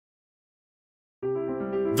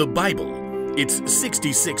The Bible. It's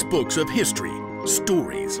 66 books of history,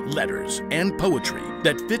 stories, letters, and poetry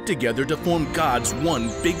that fit together to form God's one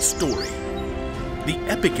big story. The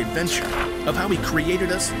epic adventure of how He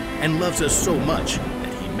created us and loves us so much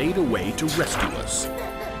that He made a way to rescue us.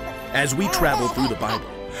 As we travel through the Bible,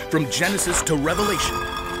 from Genesis to Revelation,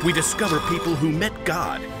 we discover people who met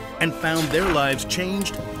God and found their lives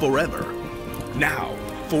changed forever. Now,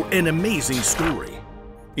 for an amazing story,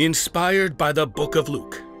 inspired by the book of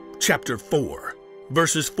Luke, chapter 4,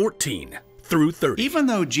 verses 14 through 30. Even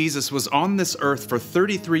though Jesus was on this earth for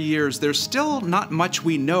 33 years, there's still not much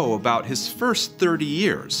we know about his first 30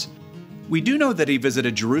 years. We do know that he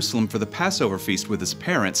visited Jerusalem for the Passover feast with his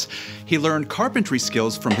parents. He learned carpentry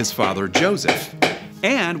skills from his father, Joseph.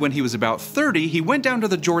 And when he was about 30, he went down to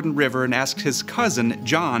the Jordan River and asked his cousin,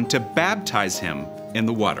 John, to baptize him in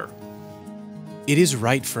the water. It is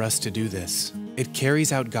right for us to do this. It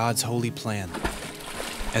carries out God's holy plan.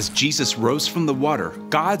 As Jesus rose from the water,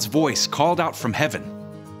 God's voice called out from heaven,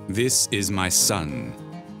 "This is my son,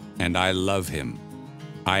 and I love him.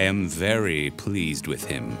 I am very pleased with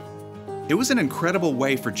him." It was an incredible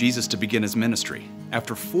way for Jesus to begin his ministry.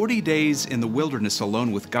 After 40 days in the wilderness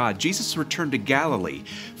alone with God, Jesus returned to Galilee,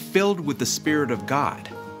 filled with the Spirit of God.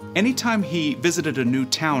 Anytime he visited a new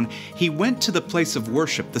town, he went to the place of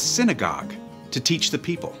worship, the synagogue, to teach the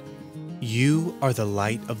people. You are the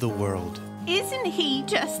light of the world. Isn't he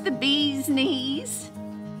just the bee's knees?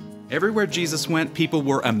 Everywhere Jesus went, people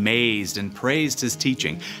were amazed and praised his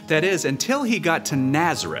teaching. That is, until he got to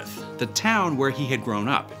Nazareth, the town where he had grown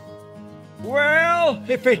up. Well,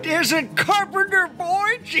 if it isn't Carpenter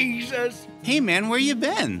Boy Jesus! Hey man, where you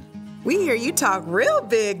been? We hear you talk real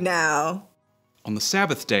big now. On the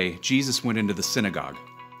Sabbath day, Jesus went into the synagogue.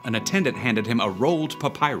 An attendant handed him a rolled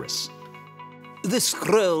papyrus. The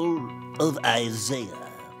scroll of Isaiah.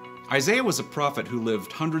 Isaiah was a prophet who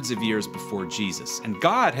lived hundreds of years before Jesus, and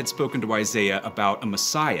God had spoken to Isaiah about a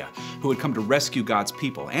Messiah who had come to rescue God's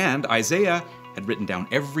people, and Isaiah had written down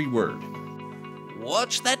every word.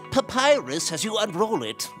 Watch that papyrus as you unroll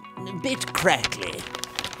it. A bit crackly.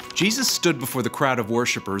 Jesus stood before the crowd of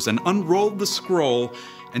worshipers and unrolled the scroll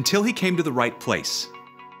until he came to the right place.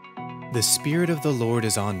 The Spirit of the Lord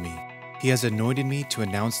is on me. He has anointed me to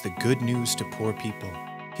announce the good news to poor people.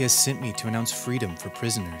 He has sent me to announce freedom for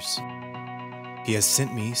prisoners. He has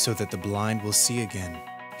sent me so that the blind will see again.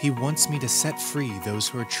 He wants me to set free those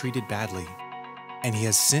who are treated badly. And he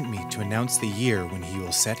has sent me to announce the year when he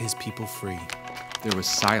will set his people free. There was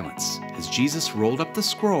silence as Jesus rolled up the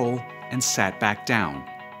scroll and sat back down.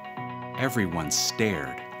 Everyone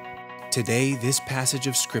stared. Today, this passage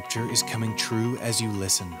of Scripture is coming true as you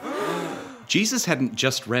listen. Jesus hadn't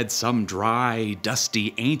just read some dry,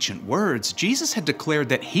 dusty, ancient words. Jesus had declared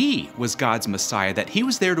that he was God's Messiah, that he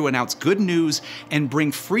was there to announce good news and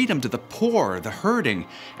bring freedom to the poor, the hurting,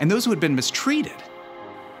 and those who had been mistreated.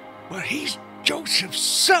 But he's Joseph's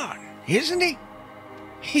son, isn't he?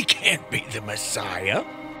 He can't be the Messiah.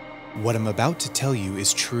 What I'm about to tell you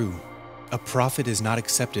is true. A prophet is not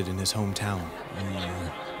accepted in his hometown.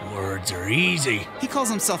 Words are easy. He calls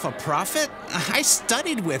himself a prophet? I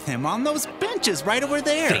studied with him on those benches right over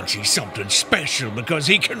there. Thinks he's something special because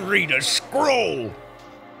he can read a scroll.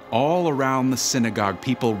 All around the synagogue,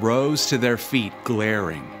 people rose to their feet,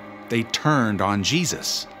 glaring. They turned on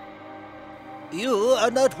Jesus. You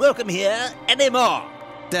are not welcome here anymore.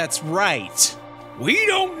 That's right. We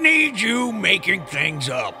don't need you making things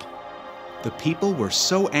up. The people were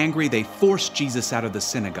so angry they forced Jesus out of the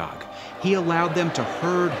synagogue. He allowed them to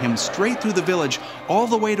herd him straight through the village, all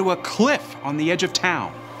the way to a cliff on the edge of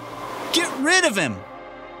town. Get rid of him!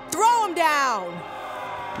 Throw him down!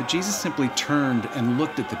 But Jesus simply turned and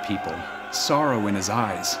looked at the people, sorrow in his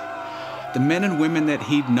eyes. The men and women that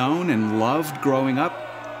he'd known and loved growing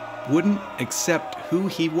up wouldn't accept who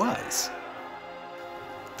he was.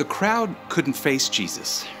 The crowd couldn't face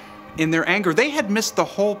Jesus. In their anger, they had missed the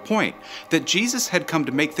whole point, that Jesus had come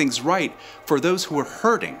to make things right for those who were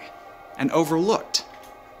hurting and overlooked.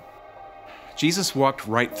 Jesus walked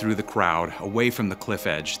right through the crowd, away from the cliff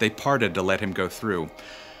edge. They parted to let him go through.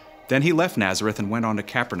 Then he left Nazareth and went on to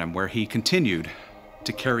Capernaum, where he continued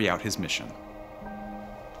to carry out his mission.